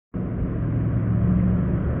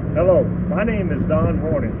Hello, my name is Don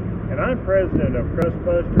Horning, and I'm president of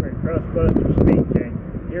Crustbuster and Crustbuster Speed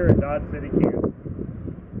King here in Dodge City, Kansas.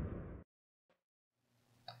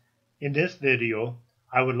 In this video,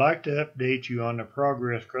 I would like to update you on the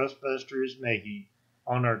progress Crustbuster is making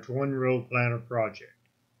on our Twin Row Planter project.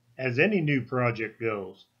 As any new project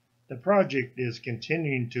goes, the project is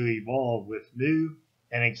continuing to evolve with new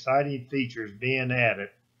and exciting features being added,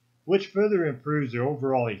 which further improves the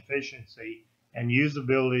overall efficiency and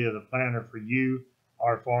usability of the planter for you,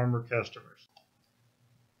 our farmer customers.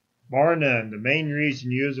 Bar none, the main reason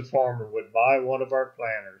you as a farmer would buy one of our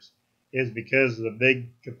planters is because of the big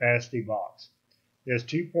capacity box. This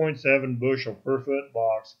 2.7 bushel per foot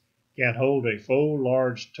box can hold a full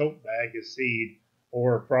large tote bag of seed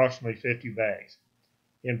or approximately 50 bags.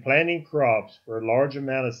 In planting crops where a large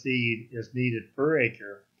amount of seed is needed per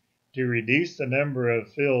acre, to reduce the number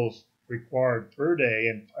of fills required per day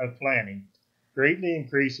of planting greatly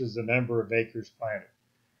increases the number of acres planted.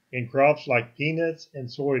 In crops like peanuts and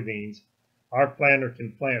soybeans, our planter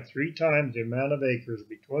can plant 3 times the amount of acres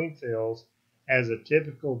between fills as a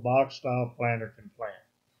typical box-style planter can plant.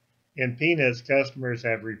 In peanuts, customers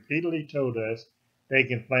have repeatedly told us they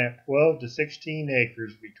can plant 12 to 16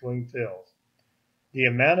 acres between fills. The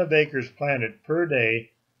amount of acres planted per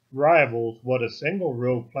day rivals what a single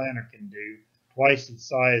row planter can do, twice its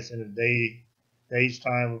size in a day's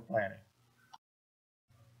time of planting.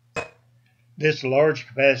 This large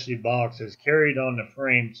capacity box is carried on the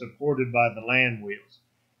frame supported by the land wheels,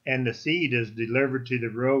 and the seed is delivered to the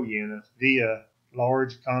row units via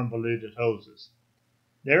large convoluted hoses.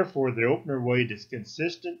 Therefore, the opener weight is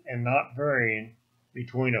consistent and not varying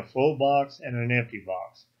between a full box and an empty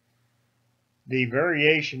box. The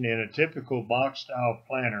variation in a typical box-style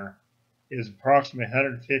planter is approximately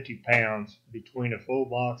 150 pounds between a full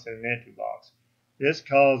box and an empty box. This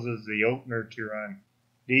causes the opener to run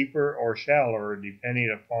deeper or shallower depending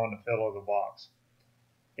upon the fill of the box.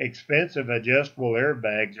 Expensive adjustable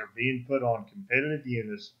airbags are being put on competitive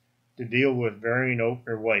units to deal with varying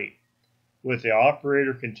opener weight, with the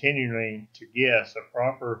operator continuing to guess a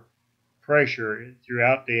proper pressure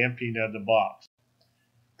throughout the emptying of the box.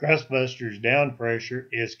 Crustbuster's down pressure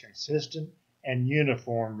is consistent and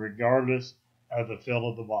uniform regardless of the fill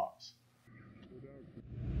of the box.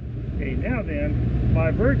 Okay, now then, by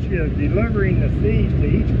virtue of delivering the seeds to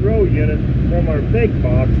each row unit from our big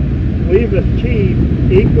box, we've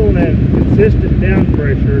achieved equal and consistent down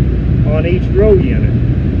pressure on each row unit.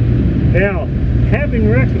 Now, having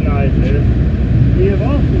recognized this, we have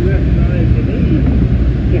also recognized the need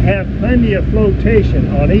to have plenty of flotation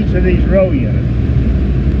on each of these row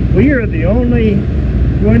units. We are the only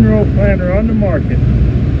twin row planter on the market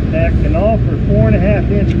that can offer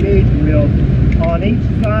 4.5-inch gauge wheels on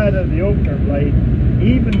each side of the opener blade,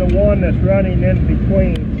 even the one that's running in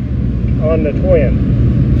between on the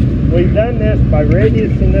twin. We've done this by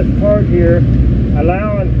radiusing this part here,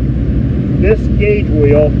 allowing this gauge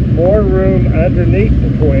wheel more room underneath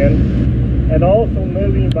the twin, and also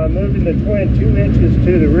by moving the twin 2 inches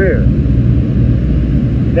to the rear.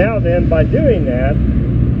 Now then, by doing that,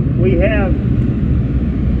 we have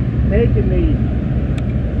taken the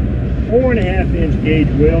 4.5-inch gauge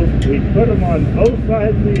wheels, we put them on both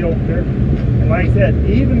sides of the opener, and like I said,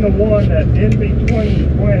 even the one that's in between the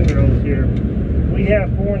twin rows here, we have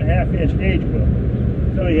 4.5-inch gauge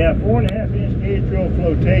wheels. So you have 4.5-inch gauge wheel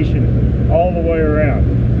flotation all the way around.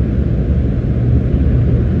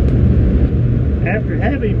 After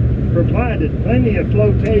having provided plenty of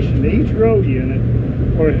flotation to each row unit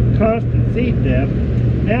for constant seed depth,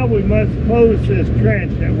 now we must close this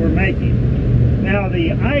trench that we're making. Now,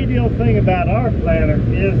 the ideal thing about our planter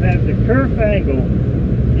is that the kerf angle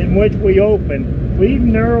in which we open, we've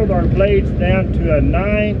narrowed our blades down to a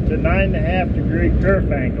 9 to 9.5 degree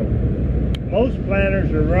kerf angle. Most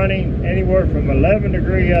planters are running anywhere from 11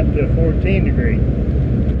 degree up to 14 degree.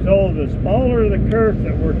 So the smaller the kerf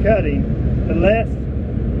that we're cutting, the less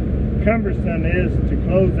cumbersome it is to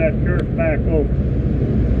close that kerf back over.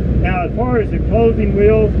 Now, as far as the closing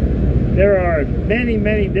wheels, there are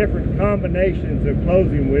many different combinations of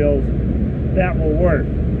closing wheels that will work.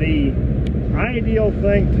 The ideal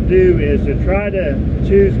thing to do is to try to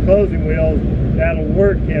choose closing wheels that'll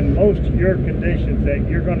work in most of your conditions that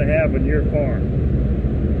you're going to have on your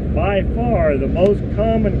farm. By far, the most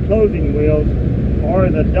common closing wheels are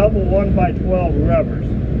the double 1x12 rubbers.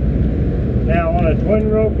 Now, on a twin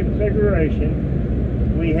row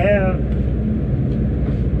configuration, we have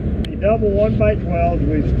double 1x12s.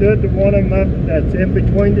 We've stood the one of them up that's in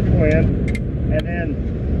between the twin, and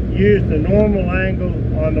then used the normal angle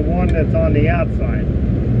on the one that's on the outside.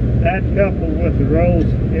 That coupled with the rows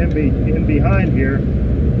in behind here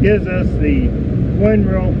gives us the twin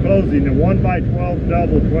row closing, the 1x12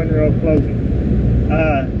 double twin row closing.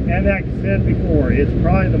 And like I said before, it's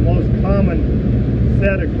probably the most common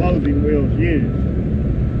set of closing wheels used.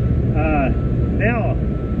 Now,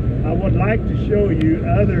 I would like to show you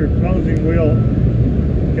other closing wheel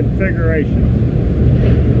configurations.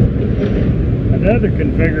 Another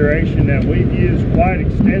configuration that we've used quite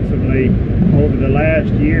extensively over the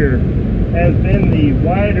last year has been the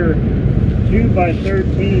wider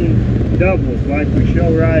 2x13 doubles like we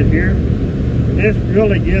show right here. This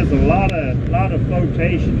really gives a lot of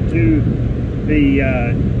flotation to the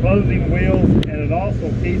closing wheels, and it also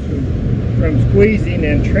keeps them from squeezing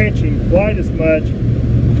and trenching quite as much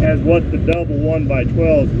as what the double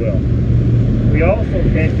 1x12s will. We also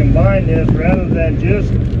can combine this rather than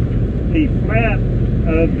just the flat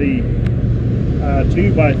of the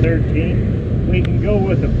 2x13. We can go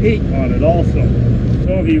with a peak on it also.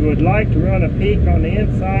 So if you would like to run a peak on the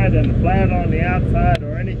inside and a flat on the outside,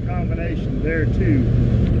 or any combination there too,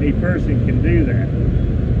 a person can do that.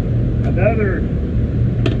 Another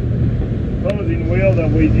closing wheel that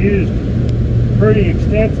we've used pretty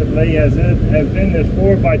extensively has been this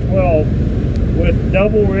 4x12 with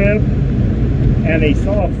double rib and a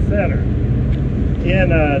soft center. In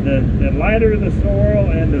the lighter the sorrel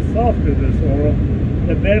and the softer the sorrel,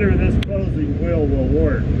 the better this closing wheel will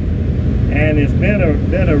work. And it's been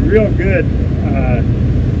a real good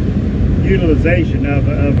utilization of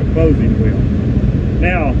a closing wheel.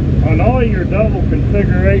 Now, on all your double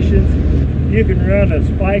configurations, you can run a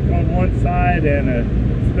spike on one side and a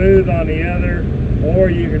smooth on the other, or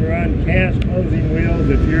you can run cast closing wheels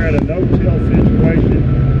if you're in a no-till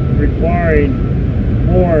situation requiring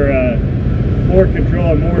more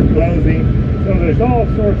control and more closing. So there's all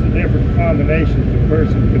sorts of different combinations a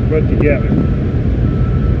person can put together.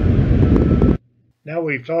 Now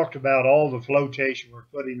we've talked about all the flotation we're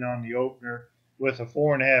putting on the opener with the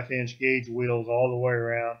 4.5-inch gauge wheels all the way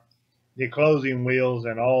around, the closing wheels,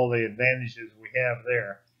 and all the advantages we have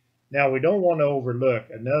there. Now we don't want to overlook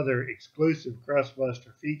another exclusive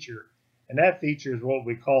Crustbuster feature, and that feature is what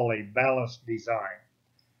we call a balanced design.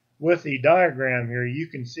 With the diagram here, you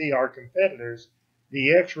can see our competitors.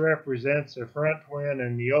 The X represents the front twin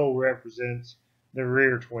and the O represents the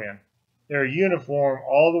rear twin. They're uniform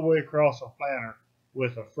all the way across the planter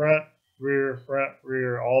with a front,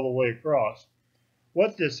 rear, all the way across.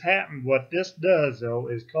 What this does though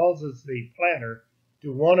is causes the planter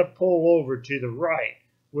to want to pull over to the right,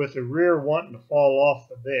 with the rear wanting to fall off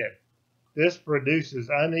the bed. This produces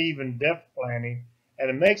uneven depth planting, and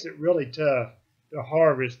it makes it really tough to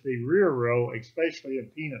harvest the rear row, especially in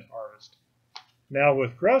peanut harvest. Now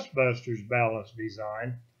with Crustbuster's balanced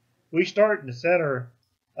design, we start in the center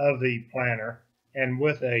of the planter and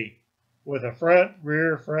with a front,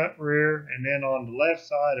 rear, and then on the left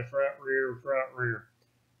side a front, rear.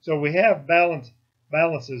 So we have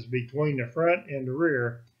balances between the front and the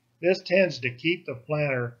rear. This tends to keep the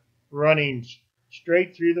planter running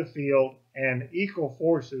straight through the field and equal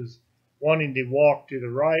forces wanting to walk to the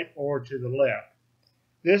right or to the left.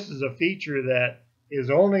 This is a feature that is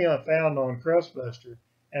only found on Crustbuster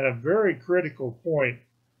at a very critical point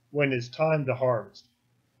when it's time to harvest.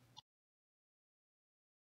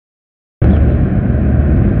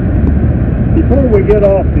 Before we get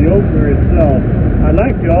off the opener itself, I'd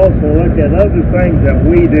like to also look at other things that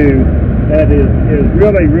we do that is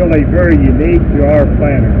really very unique to our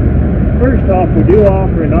planter. First off, we do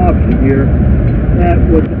offer an option here that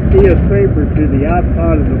would be a scraper to the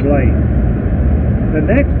outside of the blade. The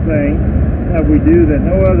next thing that we do that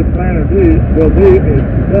no other planter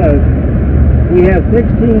does, we have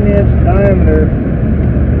 16-inch diameter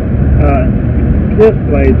disc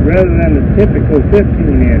blades rather than the typical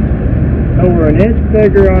 15-inch. So we're an inch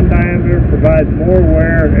bigger on diameter, provides more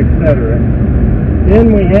wear, etc.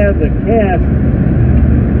 Then we have the cast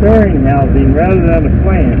bearing housing rather than a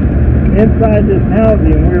flange. Inside this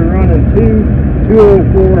housing, we're running two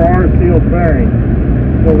 204R sealed bearings.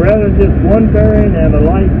 So rather than just one bearing and a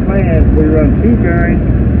light flange, we run two bearings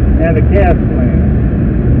and a cast flange.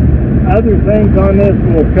 Other things on this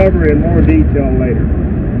we'll cover in more detail later.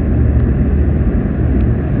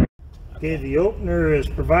 Okay, the opener is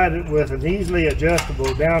provided with an easily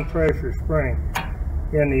adjustable down pressure spring.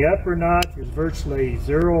 In the upper notch is virtually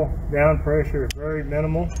zero down pressure, very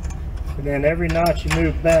minimal. And then every notch you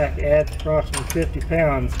move back adds approximately 50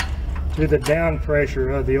 pounds to the down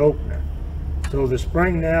pressure of the opener. So the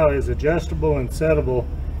spring now is adjustable and settable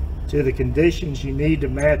to the conditions you need to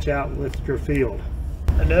match out with your field.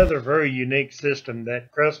 Another very unique system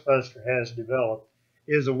that Crustbuster has developed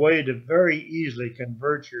is a way to very easily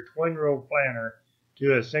convert your twin row planter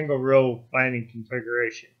to a single row planting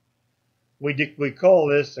configuration. We call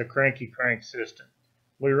this a cranky crank system.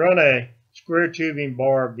 We run a square tubing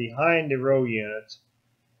bar behind the row units,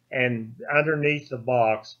 and underneath the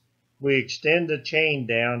box we extend the chain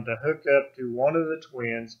down to hook up to one of the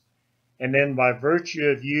twins, and then by virtue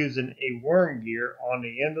of using a worm gear on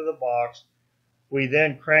the end of the box, we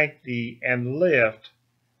then crank and lift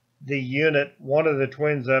the unit, one of the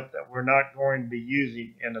twins up that we're not going to be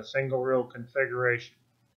using in a single row configuration.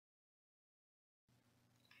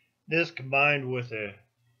 This combined with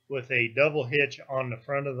a double hitch on the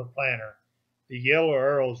front of the planter, the yellow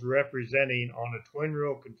arrows representing on a twin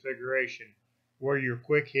row configuration where your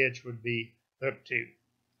quick hitch would be hooked to.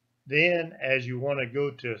 Then as you want to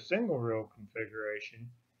go to a single row configuration,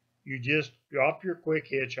 you just drop your quick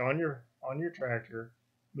hitch on your tractor,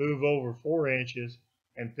 move over 4 inches,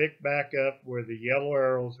 and pick back up where the yellow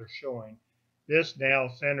arrows are showing. This now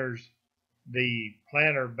centers the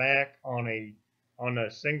planter back on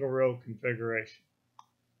a single row configuration.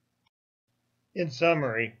 In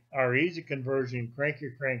summary, our easy conversion cranky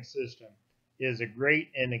crank system is a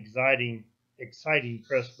great and exciting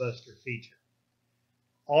Crustbuster feature.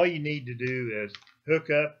 All you need to do is hook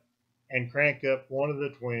up and crank up one of the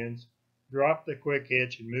twins, drop the quick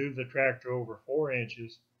hitch and move the tractor over 4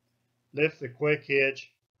 inches, lift the quick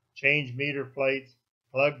hitch, change meter plates,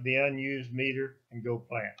 plug the unused meter, and go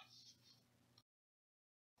plant.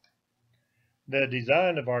 The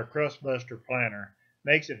design of our Crustbuster planter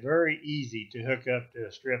makes it very easy to hook up to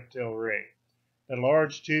a strip till rig. The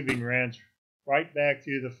large tubing runs right back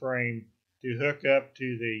through the frame to hook up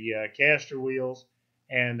to the caster wheels,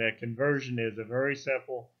 and the conversion is a very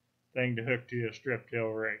simple thing to hook to a strip till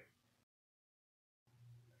rig.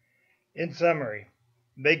 In summary,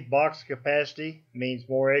 big box capacity means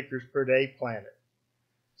more acres per day planted.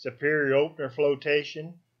 Superior opener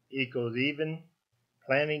flotation equals even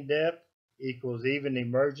planting depth equals even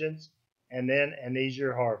emergence, and then an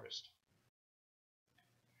easier harvest.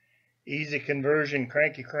 Easy conversion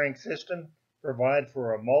cranky crank system provide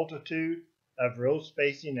for a multitude of row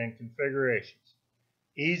spacing and configurations.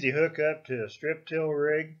 Easy hookup to a strip till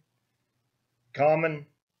rig, common,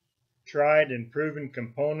 tried and proven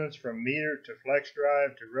components from meter to flex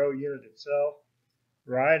drive to row unit itself,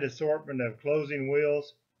 wide assortment of closing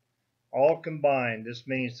wheels, all combined. This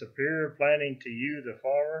means superior planting to you, the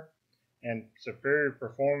farmer, and superior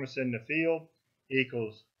performance in the field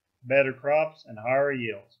equals better crops and higher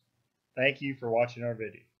yields. Thank you for watching our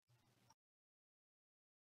video.